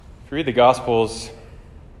If you read the Gospels,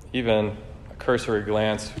 even a cursory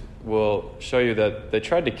glance will show you that they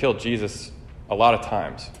tried to kill Jesus a lot of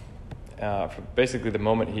times. From basically the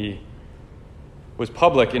moment he was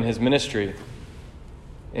public in his ministry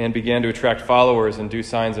and began to attract followers and do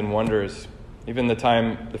signs and wonders. Even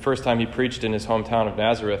the first time he preached in his hometown of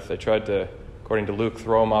Nazareth, they tried to, according to Luke,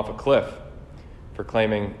 throw him off a cliff for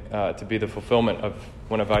claiming to be the fulfillment of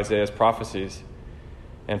one of Isaiah's prophecies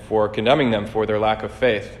and for condemning them for their lack of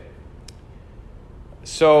faith.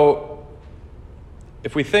 So,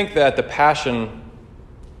 if we think that the passion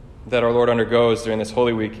that our Lord undergoes during this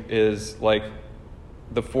Holy Week is like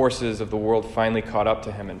the forces of the world finally caught up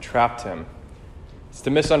to him and trapped him, it's to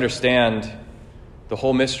misunderstand the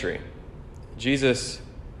whole mystery. Jesus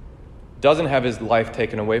doesn't have his life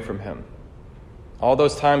taken away from him. All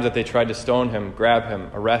those times that they tried to stone him, grab him,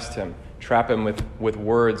 arrest him, trap him with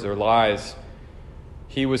words or lies,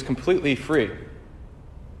 he was completely free.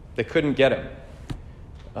 They couldn't get him.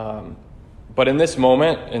 But in this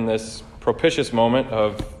moment, in this propitious moment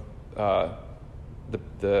of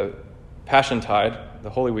the Passiontide, the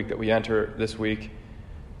Holy Week that we enter this week,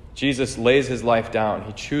 Jesus lays his life down.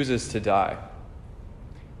 He chooses to die.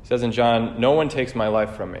 He says in John, "No one takes my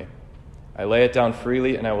life from me. I lay it down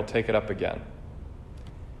freely and I will take it up again."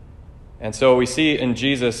 And so we see in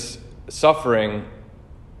Jesus suffering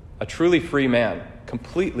a truly free man,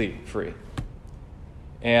 completely free,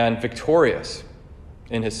 and victorious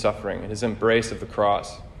in his suffering, in his embrace of the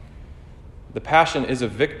cross. The Passion is a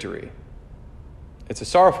victory. It's a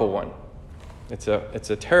sorrowful one. It's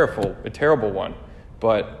a terrible one,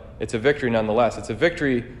 but it's a victory nonetheless. It's a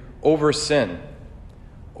victory over sin,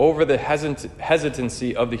 over the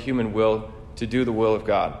hesitancy of the human will to do the will of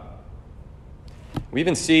God. We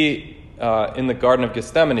even see in the Garden of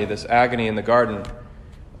Gethsemane, this agony in the garden,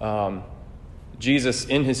 Jesus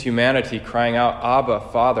in his humanity crying out, "Abba,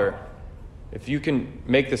 Father, if you can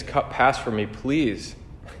make this cup pass from me, please,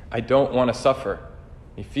 I don't want to suffer."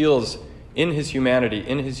 He feels in his humanity,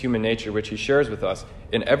 in his human nature, which he shares with us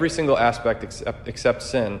in every single aspect except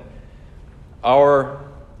sin, our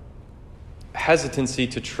hesitancy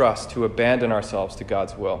to trust, to abandon ourselves to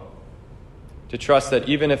God's will, to trust that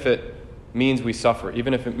even if it means we suffer,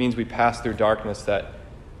 even if it means we pass through darkness, that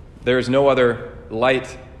there is no other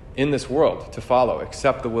light in this world to follow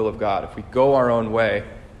except the will of God. If we go our own way,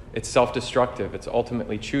 it's self-destructive. It's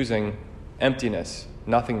ultimately choosing emptiness,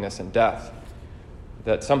 nothingness, and death.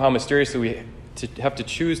 That somehow mysteriously we have to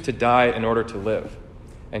choose to die in order to live.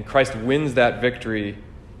 And Christ wins that victory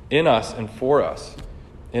in us and for us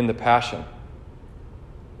in the Passion.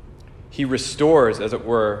 He restores, as it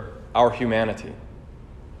were, our humanity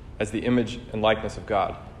as the image and likeness of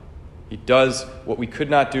God. He does what we could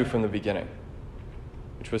not do from the beginning,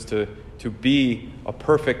 which was to be a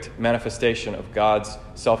perfect manifestation of God's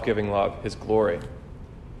self-giving love, his glory.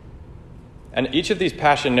 And each of these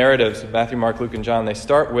Passion narratives, Matthew, Mark, Luke, and John, they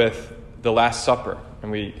start with the Last Supper.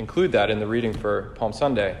 And we include that in the reading for Palm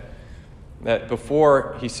Sunday, that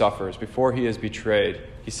before he suffers, before he is betrayed,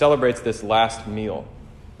 he celebrates this last meal,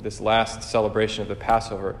 this last celebration of the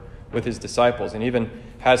Passover with his disciples, and even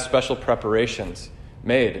has special preparations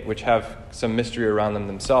made, which have some mystery around them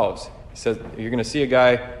themselves. He says, you're going to see a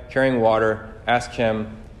guy carrying water, ask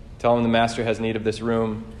him, tell him the master has need of this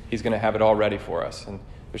room, he's going to have it all ready for us. And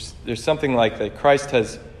there's something like that. Christ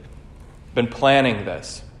has been planning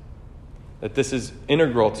this, that this is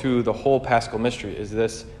integral to the whole Paschal mystery, is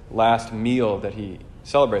this last meal that he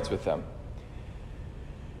celebrates with them.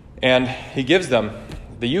 And he gives them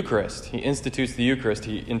the Eucharist. He institutes the Eucharist.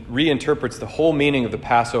 He reinterprets the whole meaning of the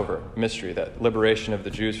Passover mystery, that liberation of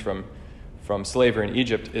the Jews from slavery in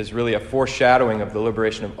Egypt is really a foreshadowing of the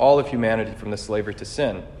liberation of all of humanity from the slavery to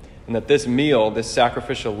sin. And that this meal, this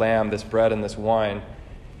sacrificial lamb, this bread and this wine,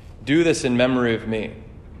 do this in memory of me.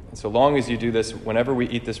 And so long as you do this, whenever we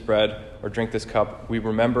eat this bread or drink this cup, we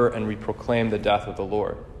remember and we proclaim the death of the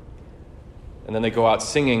Lord. And then they go out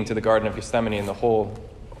singing to the Garden of Gethsemane, and the whole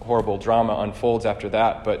horrible drama unfolds after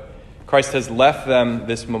that. But Christ has left them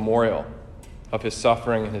this memorial of his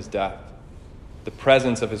suffering and his death, the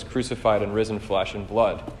presence of his crucified and risen flesh and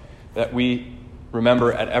blood that we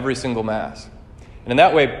remember at every single Mass. And in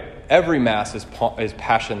that way, every Mass is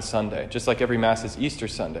Passion Sunday, just like every Mass is Easter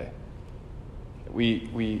Sunday.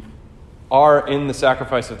 We are in the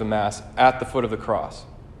sacrifice of the Mass at the foot of the cross,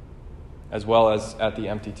 as well as at the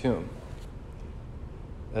empty tomb.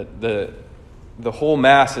 The whole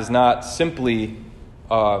Mass is not simply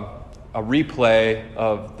a replay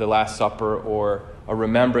of the Last Supper or a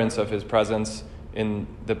remembrance of his presence in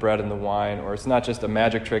the bread and the wine, or it's not just a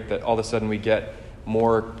magic trick that all of a sudden we get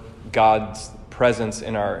more God's presence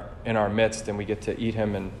in our midst, and we get to eat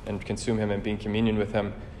him and consume him and be in communion with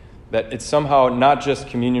him, that it's somehow not just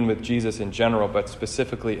communion with Jesus in general, but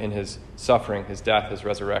specifically in his suffering, his death, his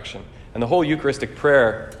resurrection. And the whole Eucharistic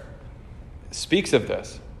prayer speaks of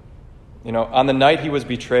this. On the night he was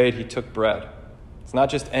betrayed, he took bread. It's not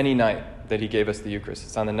just any night that he gave us the Eucharist.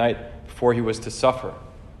 It's on the night before he was to suffer.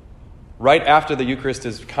 Right after the Eucharist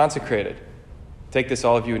is consecrated, take this,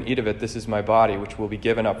 all of you, and eat of it. This is my body, which will be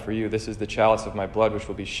given up for you. This is the chalice of my blood, which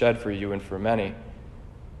will be shed for you and for many.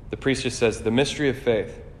 The priest just says, the mystery of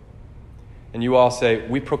faith. And you all say,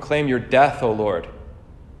 we proclaim your death, O Lord,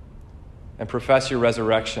 and profess your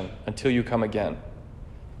resurrection until you come again.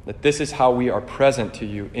 That this is how we are present to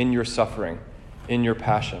you in your suffering, in your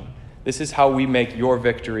passion. This is how we make your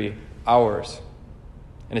victory ours.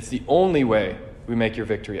 And it's the only way we make your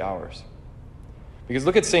victory ours. Because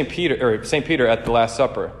look at St. Peter at the Last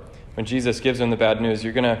Supper, when Jesus gives him the bad news,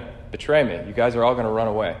 you're going to betray me. You guys are all going to run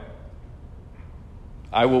away.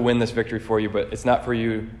 I will win this victory for you, but it's not for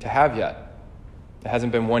you to have yet. It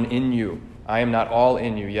hasn't been won in you. I am not all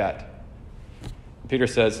in you yet. Peter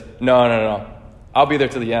says, no. I'll be there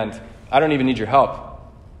to the end. I don't even need your help.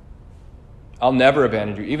 I'll never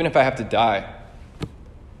abandon you, even if I have to die.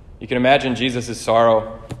 You can imagine Jesus'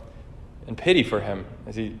 sorrow and pity for him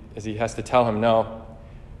as he has to tell him, no,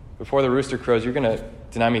 before the rooster crows, you're going to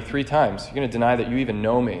deny me 3 times. You're going to deny that you even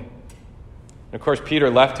know me. And of course,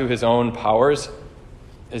 Peter, left to his own powers,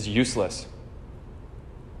 is useless.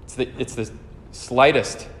 It's the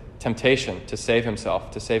slightest temptation to save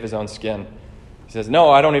himself, to save his own skin. He says,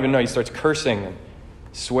 no, I don't even know. He starts cursing and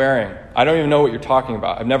swearing. I don't even know what you're talking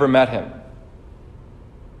about. I've never met him.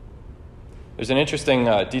 There's an interesting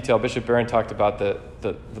detail. Bishop Barron talked about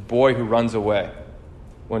the boy who runs away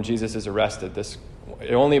when Jesus is arrested.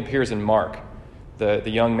 It only appears in Mark, the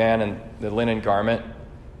young man in the linen garment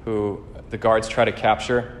who the guards try to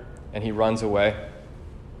capture, and he runs away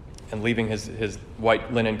and leaving his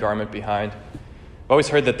white linen garment behind. I've always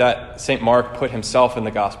heard that St. Mark put himself in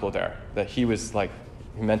the gospel there, that he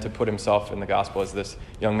meant to put himself in the gospel as this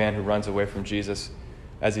young man who runs away from Jesus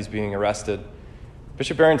as he's being arrested.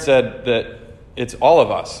 Bishop Barron said that it's all of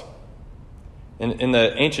us. In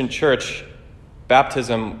the ancient church,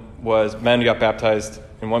 baptism was men got baptized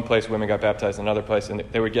in one place, women got baptized in another place, and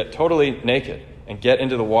they would get totally naked and get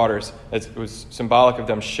into the waters. It was symbolic of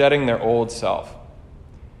them shedding their old self.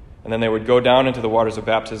 And then they would go down into the waters of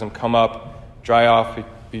baptism, come up, dry off,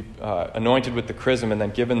 be anointed with the chrism, and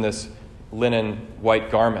then given this linen white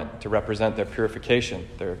garment to represent their purification,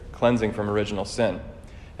 their cleansing from original sin.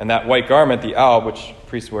 And that white garment, the alb, which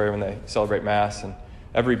priests wear when they celebrate Mass, and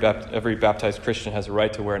every baptized Christian has a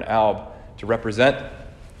right to wear an alb to represent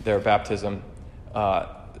their baptism,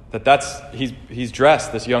 he's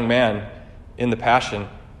dressed, this young man, in the Passion,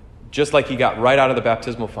 just like he got right out of the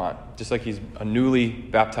baptismal font, just like he's a newly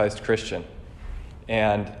baptized Christian.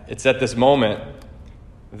 And it's at this moment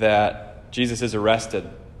that Jesus is arrested,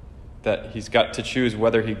 that he's got to choose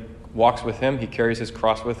whether he walks with him, he carries his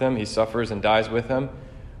cross with him, he suffers and dies with him,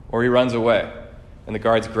 or he runs away. And the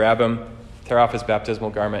guards grab him, tear off his baptismal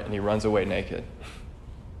garment, and he runs away naked.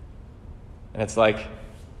 And it's like,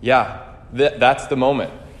 that's the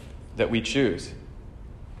moment that we choose.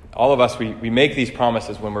 All of us, we make these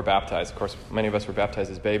promises when we're baptized. Of course, many of us were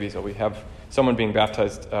baptized as babies, so we have someone being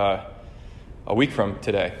baptized a week from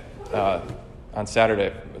today, on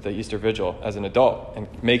Saturday, the Easter Vigil, as an adult, and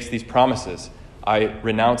makes these promises. I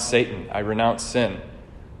renounce Satan. I renounce sin.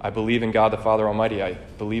 I believe in God the Father Almighty. I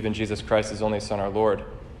believe in Jesus Christ, his only Son, our Lord,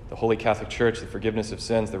 the Holy Catholic Church, the forgiveness of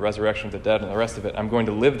sins, the resurrection of the dead, and the rest of it. I'm going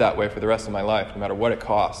to live that way for the rest of my life, no matter what it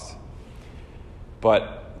costs.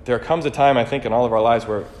 But there comes a time, I think, in all of our lives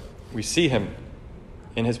where we see him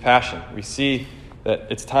in his passion. We see that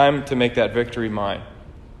it's time to make that victory mine.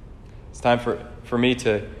 It's time for me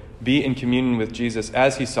to be in communion with Jesus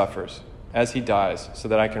as he suffers, as he dies, so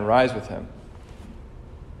that I can rise with him.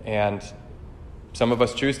 And some of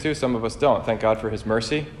us choose to, some of us don't. Thank God for his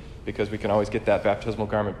mercy, because we can always get that baptismal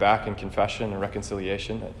garment back in confession and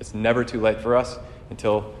reconciliation. It's never too late for us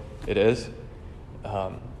until it is.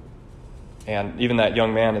 And even that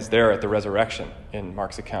young man is there at the resurrection in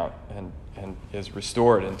Mark's account and is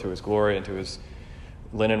restored into his glory, into his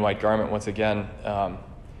linen white garment once again.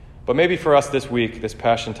 But maybe for us this week, this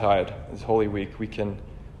Passiontide, this Holy Week, we can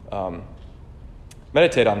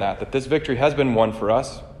meditate on that this victory has been won for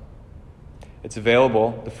us. It's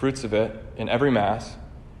available, the fruits of it, in every Mass,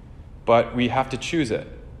 but we have to choose it.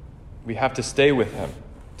 We have to stay with him,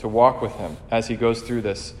 to walk with him as he goes through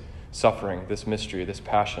this suffering, this mystery, this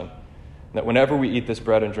passion. That whenever we eat this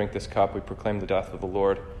bread and drink this cup, we proclaim the death of the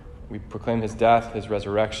Lord. We proclaim his death, his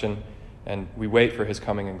resurrection, and we wait for his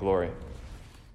coming in glory.